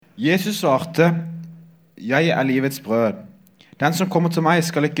Jesus svarte, «Jeg er livets brød. Den som kommer til meg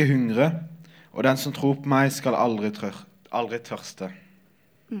skal ikke hungre, og den som tror på meg skal aldri tørste.»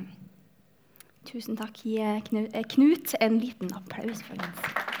 Tusen takk, Knut. En liten applaus for den.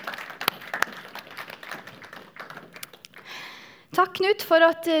 Takk, Knut, for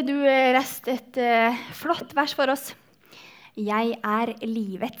at du leste et flott vers for oss. Jeg er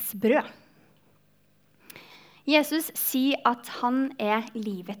livets brød. Jesus sier at han er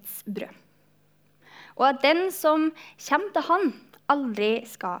livets brød, og at den som kommer til han aldri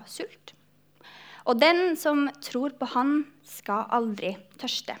skal sulte, og den som tror på han skal aldri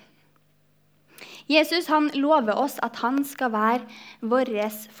tørste. Jesus han lover oss at han skal være vår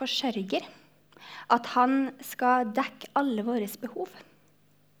forsørger, at han skal dekke alle våre behov.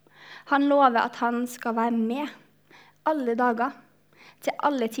 Han lover at han skal være med alle dager, til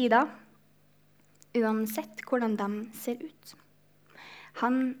alle tider, uansett hvordan de ser ut.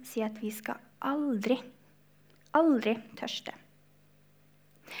 Han sier at vi skal aldri tørste.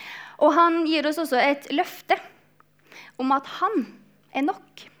 Og han gir oss også et løfte om at han er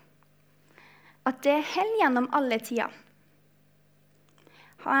nok. At det holder gjennom alle tider.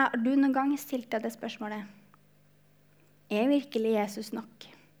 Har du noen gang stilt deg det spørsmålet? Er virkelig Jesus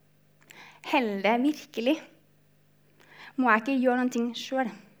nok? Holder det virkelig? Må jeg ikke gjøre noe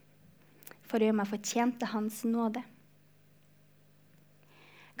selv for å gjøre meg fortjent til hans nåde?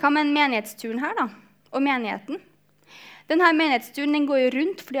 Hva med menighetsturen her da? Og menigheten? Denne menighetsturen den går jo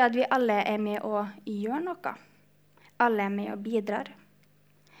rundt fordi at vi alle er med å gjøre noe. Alle er med og bidrar.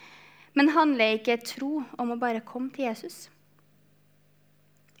 Men handler ikke tro om å bare komme til Jesus?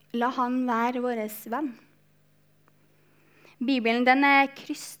 La han være vår venn. Bibelen den er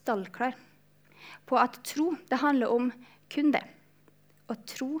krystallklar på at tro det handler om kun det. Å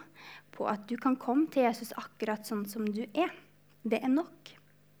tro på at du kan komme til Jesus akkurat sånn som du er. Det er nok.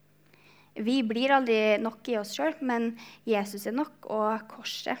 Vi blir aldri nok i oss selv, men Jesus er nok, og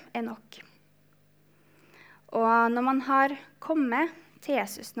korset er nok. Og når man har kommet til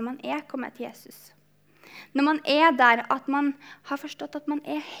Jesus, når man er kommet til Jesus, når man er der at man har forstått at man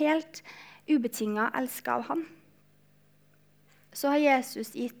er helt ubetinget elsket av han, så har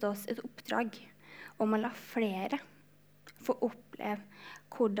Jesus gitt oss et oppdrag om å la flere få oppleve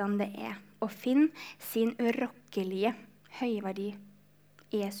hvordan det er å finne sin urokkelige høyverdi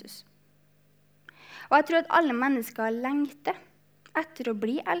i Jesus. Og jeg tror at alle mennesker lengter etter å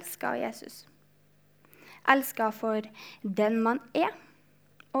bli elsket av Jesus. Elsket for den man er,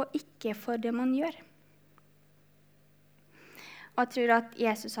 og ikke for det man gjør. Og jeg tror at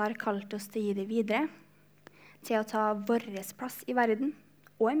Jesus har kalt oss til å gi det videre, til å ta vår plass i verden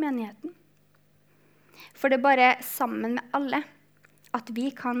og i menigheten. For det er bare sammen med alle at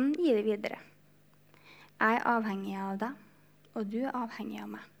vi kan gi det videre. Jeg er avhengig av deg, og du er avhengig av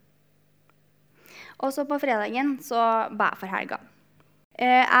meg. Og så på fredagen så ba jeg for helga.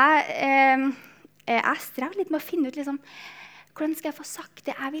 Jeg strever litt med å finne ut liksom, hvordan skal jeg få sagt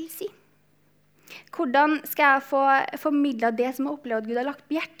det jeg vil si? Hvordan skal jeg få formidlet det som jeg opplever at Gud har lagt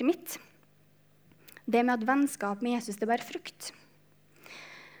på hjertet mitt? Det med at vennskap med Jesus det er bare frukt.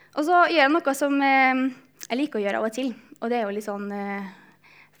 Og så gjør jeg noe som jeg liker å gjøre av og til. Og det er jo litt sånn,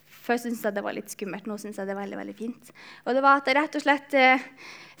 først synes jeg det var litt skummelt, nå synes jeg det er veldig, veldig fint. Og det var at jeg rett og slett,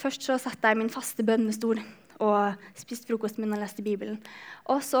 først så satt jeg i min faste bønnestol og spiste frokosten min og leste Bibelen.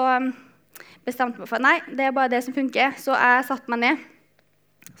 Og så bestemte jeg meg for, nei, det er bare det som funker. Så jeg satt meg ned,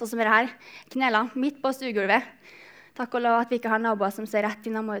 sånn som dere her, knela midt på stuegulvet. Takk og lov at vi ikke har naboer som ser rett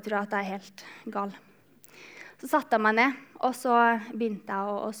inn, og må jo tro at jeg er helt gal. Så satte jeg meg ned, og så begynte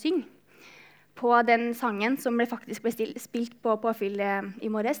jeg å synge på den sangen som faktisk ble spilt på påfyll i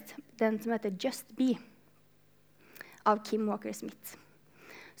morges, den som heter Just Be, av Kim Walker-Smith.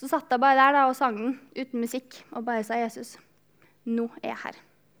 Så satt jeg bare der da, og sang den uten musikk, og bare sa, Jesus, nå er jeg her.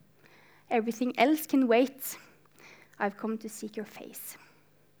 Everything else can wait. I've come to seek your face.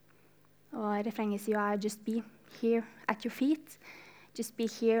 Og refrenget sier jeg, just be here at your feet. Just be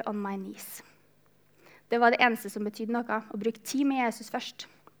here on my knees. Det var det eneste som betydde noe, å bruke tid med Jesus først.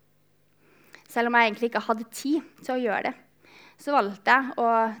 Selv om jeg egentlig ikke hadde tid til å gjøre det, så valgte jeg å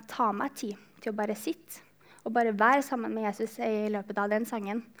ta meg tid til å bare sitte og bare være sammen med Jesus i løpet av den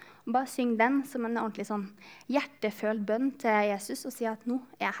sangen. Og bare synge den som en ordentlig sånn hjertefølt bønn til Jesus og si at nå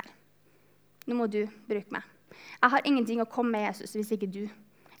er jeg her. Nå må du bruke meg. Jeg har ingenting å komme med Jesus hvis ikke du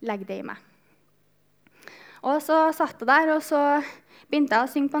legger det i meg. Og så satt jeg der, og så begynte jeg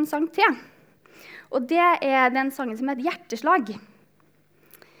å synge på en sang til. Og det er den sangen som heter Hjerteslag.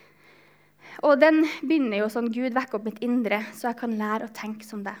 Og den begynner jo sånn, Gud vekker opp mitt indre, så jeg kan lære å tenke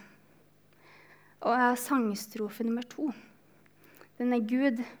som det. Og jeg har sangstrofe nummer 2. Den er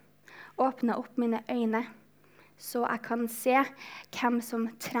Gud, åpnet opp mine øyne, så jeg kan se hvem som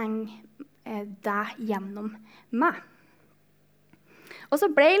trenger deg gjennom meg. Og så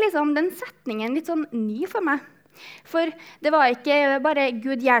ble liksom den setningen litt sånn ny for meg. For det var ikke bare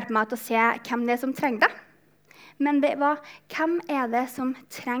Gud hjelper meg til å se hvem det er som trenger deg, men det var hvem er det som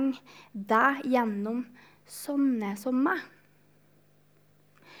trenger deg gjennom sånne som meg.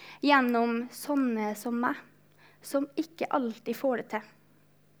 Gjennom sånne som meg, som ikke alltid får det til.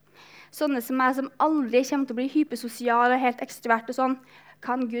 Sånne som meg, som aldri kommer til å bli hypersosial og helt ekstrovert og sånn.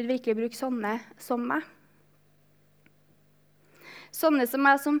 Kan Gud virkelig bruke sånne som meg? Sånne som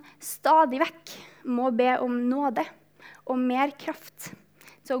meg, som stadig vekk må be om nåde og mer kraft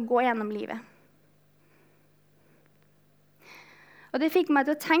til å gå gjennom livet. Og det fikk meg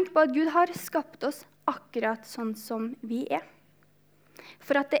til å tenke på at Gud har skapt oss akkurat sånn som vi er.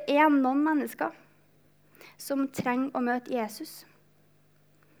 For at det er noen mennesker som trenger å møte Jesus.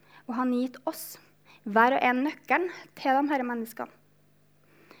 Og han har gitt oss hver og en nøkkelen til de her menneskene.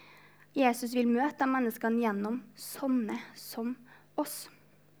 Jesus vil møte de menneskene gjennom sånne som oss.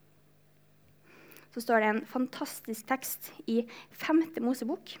 Så står det en fantastisk tekst i 5.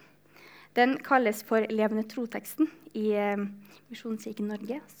 Mosebok. Den kalles for levende tro-teksten i Misjonskirken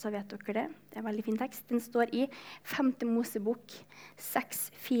Norge, så vet dere det. Det er en veldig fin tekst. Den står i 5. Mosebok 6,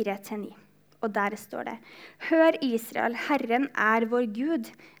 4-9. Og der står det: Hør Israel, Herren er vår Gud,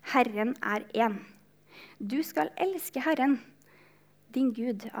 Herren er en. Du skal elske Herren, din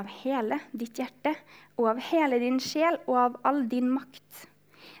Gud, av hele ditt hjerte, og av hele din sjel, og av all din makt.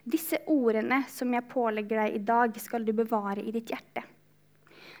 Disse ordene som jeg pålegger deg i dag, skal du bevare i ditt hjerte.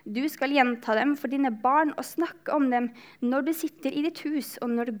 Du skal gjenta dem for dine barn og snakke om dem når du sitter i ditt hus,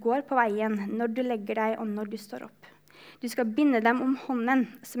 og når du går på veien, når du legger deg og når du står opp. Du skal binde dem om hånden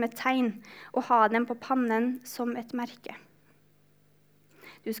som et tegn, og ha dem på pannen som et merke.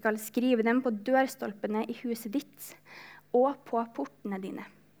 Du skal skrive dem på dørstolpene i huset ditt og på portene dine.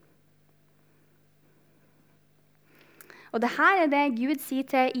 Og dette er det Gud sier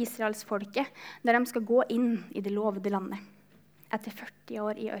til Israelsfolket når de skal gå inn i det lovede landet etter 40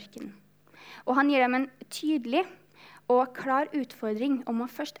 år i ørkenen. Og han gir dem en tydelig og klar utfordring om å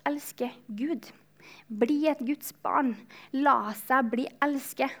først elske Gud. Bli et Guds barn. La seg bli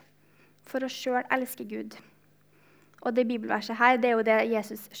elsket for å selv elske Gud. Og det bibelverset her, det er jo det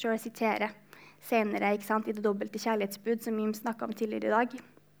Jesus selv siterer senere, ikke sant, i det dobbelte kjærlighetsbud som vi snakket om tidligere i dag.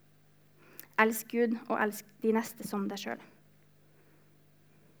 Elsk Gud og elsk de neste som deg selv.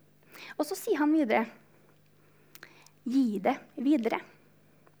 Og så sier han videre: Gi det videre.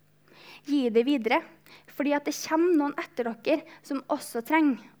 Gi det videre, fordi at det kommer noen etter dere som også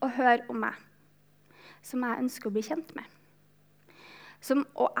trenger å høre om meg, som jeg ønsker å bli kjent med.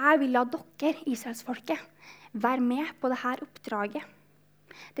 Og jeg vil la dere, Israelsfolket, være med på dette oppdraget.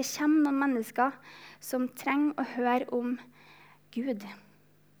 Det kommer noen mennesker som trenger å høre om Gud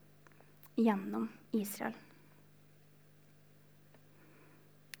gjennom Israel.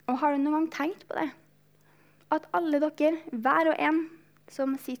 Og har du noen gang tenkt på det? At alle dere, hver og en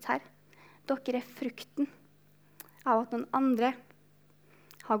som sitter her, dere er frukten av at noen andre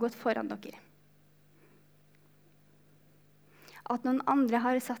har gått foran dere. At noen andre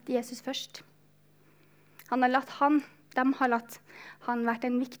har satt Jesus først. De har latt han vært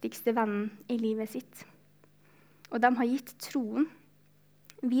den viktigste vennen i livet sitt. Og de har gitt troen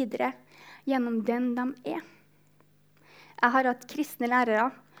videre gjennom den de er. Jeg har hatt kristne lærere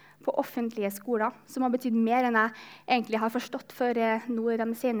på offentlige skoler som har betydd mer enn jeg egentlig har forstått for nå de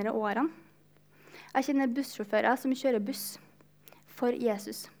senere årene. Jeg kjenner bussjåfører som kjører buss for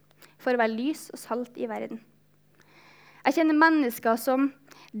Jesus, for å være lys og salt i verden. Jeg kjenner mennesker som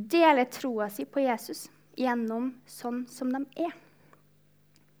deler troa si på Jesus gjennom sånn som de er.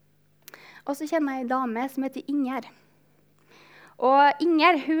 Og så kjenner jeg en dame som heter Inger. Og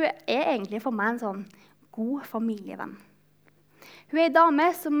Inger, hun er egentlig for meg en sånn god familievenn. Hun er en dame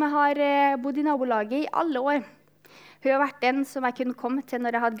som har bodd i nabolaget i alle år. Hun har vært den som jeg kunne komme til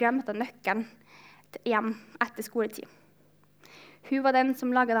når jeg hadde glemt nøkkelen hjem etter skoletid. Hun var den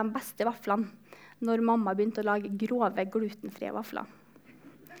som laget de beste vaflene når mamma begynte å lage grove, glutenfrie vafler.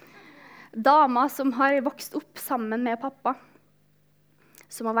 Dama som har vokst opp sammen med pappa,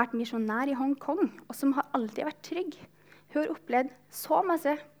 som har vært misjonær i Hongkong, og som har alltid vært trygg. Hun har opplevd så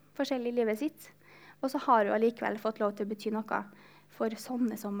masse forskjellig i livet sitt, og så har hun allikevel fått lov til å bety noe for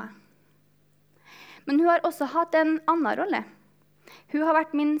sånne som meg. Men hun har også hatt en annen rolle. Hun har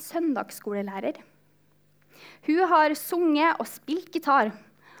vært min søndagsskolelærer. Hun har sunget og spilt gitar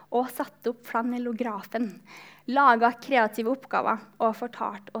og satt opp flanellografen, laget kreative oppgaver og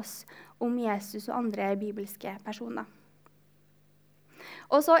fortalt oss om Jesus og andre bibelske personer.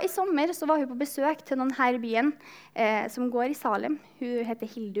 Og så i sommer så var hun på besøk til noen her i byen som går i Salem. Hun heter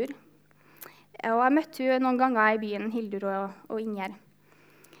Hildur. Og jeg møtte hun noen ganger i byen, Hildur og Ingjerd.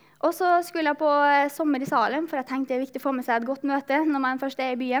 Og så skulle jeg på sommer i Salem, for jeg tenkte det er viktig å få med seg et godt møte når man først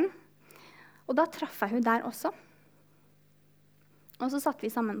er i byen. Og da traff jeg hun der også. Og så satt vi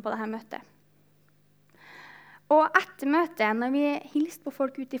sammen på dette møtet. Og etter møtet, når vi hilste på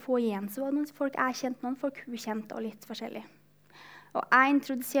folk ute i foajeen, så var det noen folk jeg kjente, noen folk hun kjente, og litt forskjellig. Og jeg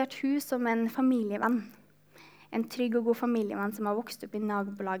introduserte hun som en familievenn. En trygg og god familievenn som har vokst opp i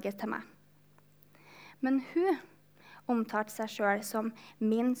nabolaget til meg. Men hun omtalte seg selv som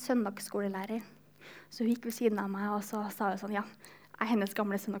min søndagsskolelærer. Så hun gikk ved siden av meg, og så sa hun sånn, ja, jeg er hennes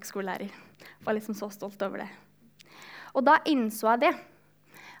gamle søndagsskolelærer. Jeg var liksom så stolt over det. Og da innså jeg det,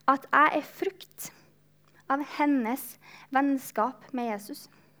 at jeg er frukt av hennes vennskap med Jesus.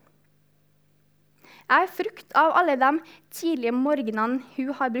 Jeg er frukt av alle de tidlige morgenene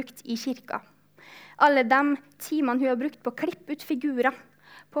hun har brukt i kirka. Alle de timene hun har brukt på å klippe ut figurer,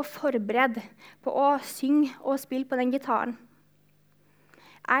 på å forberede, på å synge og spille på den gitaren.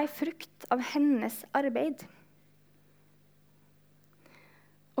 Jeg er frukt av hennes arbeid.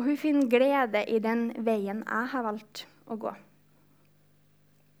 Og hun finner glede i den veien jeg har valgt å gå.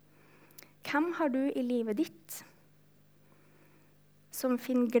 Hvem har du i livet ditt som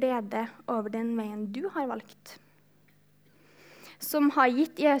finner glede over den veien du har valgt? Som har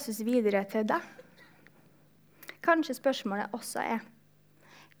gitt Jesus videre til deg? Kanskje spørsmålet også er,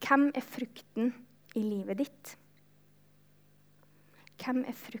 hvem er frukten i livet ditt? Hvem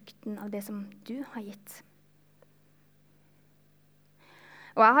er frukten av det som du har gitt?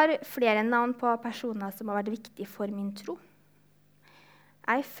 Og jeg har flere navn på personer som har vært viktige for min tro.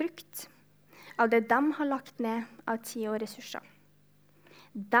 Jeg er frukt av det de har lagt ned av tid og ressurser.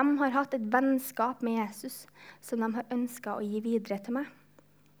 De har hatt et vennskap med Jesus som de har ønsket å gi videre til meg.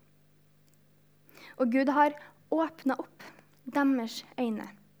 Og Gud har åpnet opp deres øyne,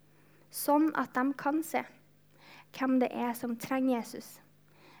 sånn at de kan se hvem det er som trenger Jesus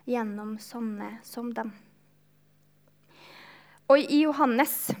gjennom sånne som dem. Og i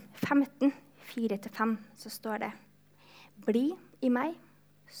Johannes 15, 4-5 så står det, «Bli i meg,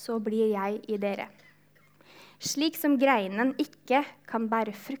 så blir jeg i dere. Slik som greinen ikke kan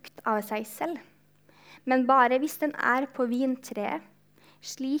bære frukt av seg selv, men bare hvis den er på vintreet,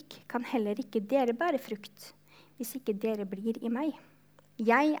 slik kan heller ikke dere bære frukt, hvis ikke dere blir i meg.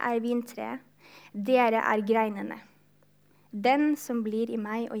 Jeg er vintreet, dere er greinene. Den som blir i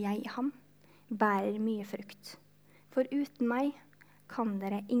meg og jeg i ham, bærer mye frukt. For uten meg kan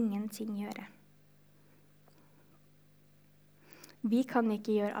dere ingenting gjøre.» Vi kan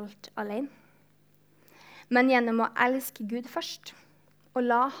ikke gjøre alt alene. Men gjennom å elske Gud først, og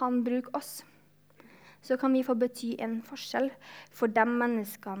la han bruke oss, så kan vi få bety en forskjell for de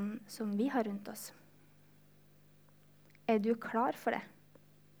menneskene som vi har rundt oss. Er du klar for det?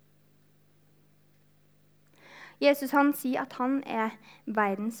 Jesus han sier at han er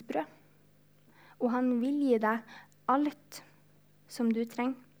verdens brød, og han vil gi deg alt som du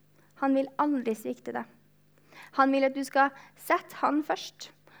trenger. Han vil aldri svikte deg. Han vil at du skal sette han først,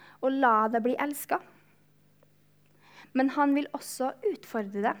 og la deg bli elsket. Men han vil også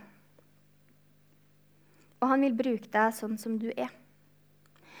utfordre deg. Og han vil bruke deg sånn som du er.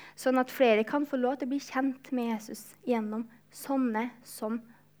 Sånn at flere kan få lov til å bli kjent med Jesus gjennom sånne som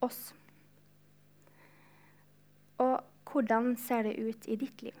oss. Og hvordan ser det ut i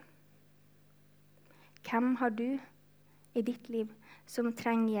ditt liv? Hvem har du i ditt liv som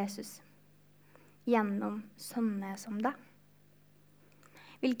trenger Jesus gjennom sånne som deg?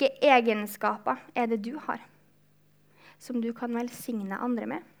 Hvilke egenskaper er det du har som du kan velsigne andre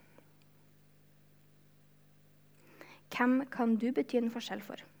med? Hvem kan du bety en forskjell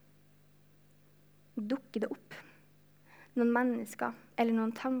for? Dukker det opp noen mennesker, eller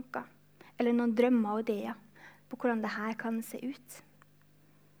noen tanker, eller noen drømmer og ideer på hvordan dette kan se ut?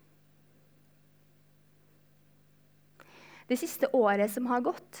 Det siste året som har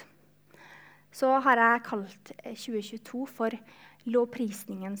gått, så har jeg kalt 2022 for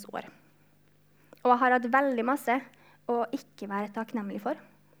lovprisningens år. Og jeg har hatt veldig masse å ikke være takknemlig for.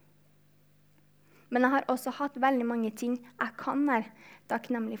 Men jeg har også hatt veldig mange ting jeg kan være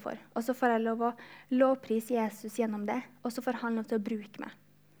takknemlig for. Og så får jeg lov å lovprise Jesus gjennom det, og så får han lov til å bruke meg.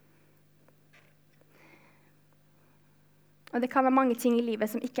 Og det kan være mange ting i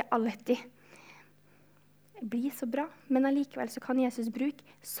livet som ikke alltid blir så bra, men allikevel så kan Jesus bruke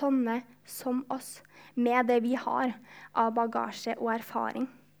sånne som oss, med det vi har av bagasje og erfaring.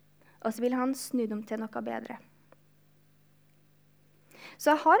 Og så vil han snu dem til noe bedre.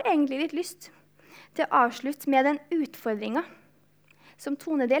 Så jeg har egentlig litt lyst til å avslutte med den utfordringen som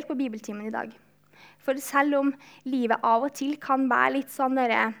tonedel på bibeltimen i dag. For selv om livet av og til kan være litt sånn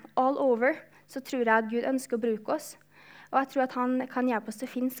all over, så tror jeg at Gud ønsker å bruke oss. Og jeg tror at han kan hjelpe oss til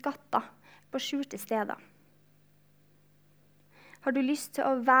å finne skatter på skjulte steder. Har du lyst til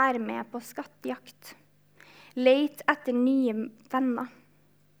å være med på skattejakt? Leit etter nye venner.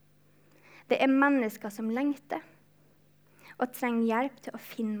 Det er mennesker som lengter og trenger hjelp til å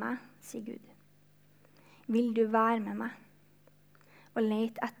finne meg, sier Gud. Vil du være med meg og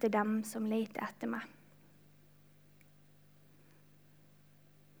lete etter dem som leter etter meg?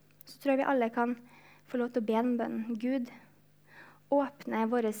 Så tror jeg vi alle kan få lov til å be en bønn. Gud, åpne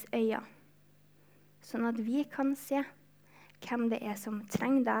våre øyne, sånn at vi kan se hvem det er som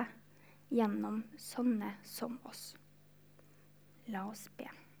trenger deg gjennom sånne som oss. La oss be.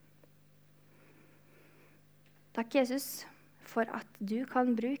 Takk, Jesus, for at du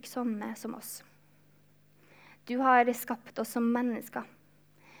kan bruke sånne som oss. Du har skapt oss som mennesker.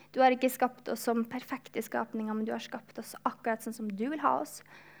 Du har ikke skapt oss som perfekte skapninger, men du har skapt oss akkurat sånn som du vil ha oss,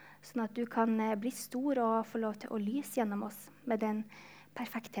 sånn at du kan bli stor og få lov til å lyse gjennom oss med den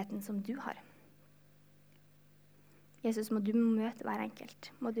perfektheten som du har. Jesus, må du møte hver enkelt.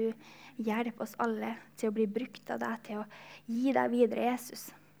 Må du hjelpe oss alle til å bli brukt av deg, til å gi deg videre, Jesus.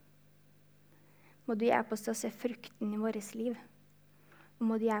 Må du hjelpe oss til å se frukten i vårt liv. Og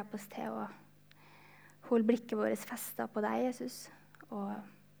må du hjelpe oss til å holde blikket vårt festet på deg, Jesus, og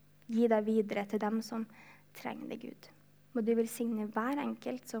gi deg videre til dem som trenger det, Gud. Må du velsigne hver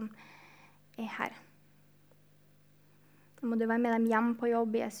enkelt som er her. Må du være med dem hjem på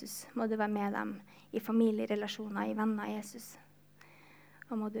jobb, Jesus. Må du være med dem i familierelasjoner, i venner, Jesus.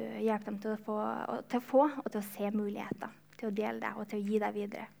 Og må du hjelpe dem til å få og til å se muligheter, til å dele det og til å gi deg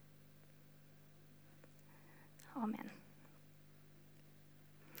videre. Amen.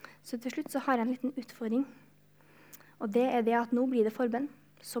 Så til slutt så har jeg en liten utfordring. Og det er det at nå blir det forbønn,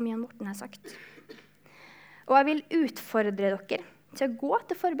 som Jan Morten har sagt. Og jeg vil utfordre dere til å gå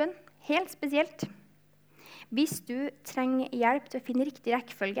til forbønn, helt spesielt. Hvis du trenger hjelp til å finne riktig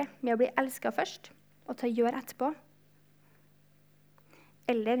rekkefølge med å bli elsket først, og til å gjøre etterpå.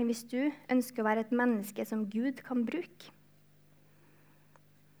 Eller hvis du ønsker å være et menneske som Gud kan bruke,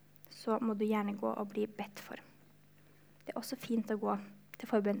 så må du gjerne gå og bli bedt for. Det er også fint å gå til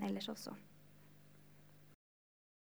forbønn ellers også.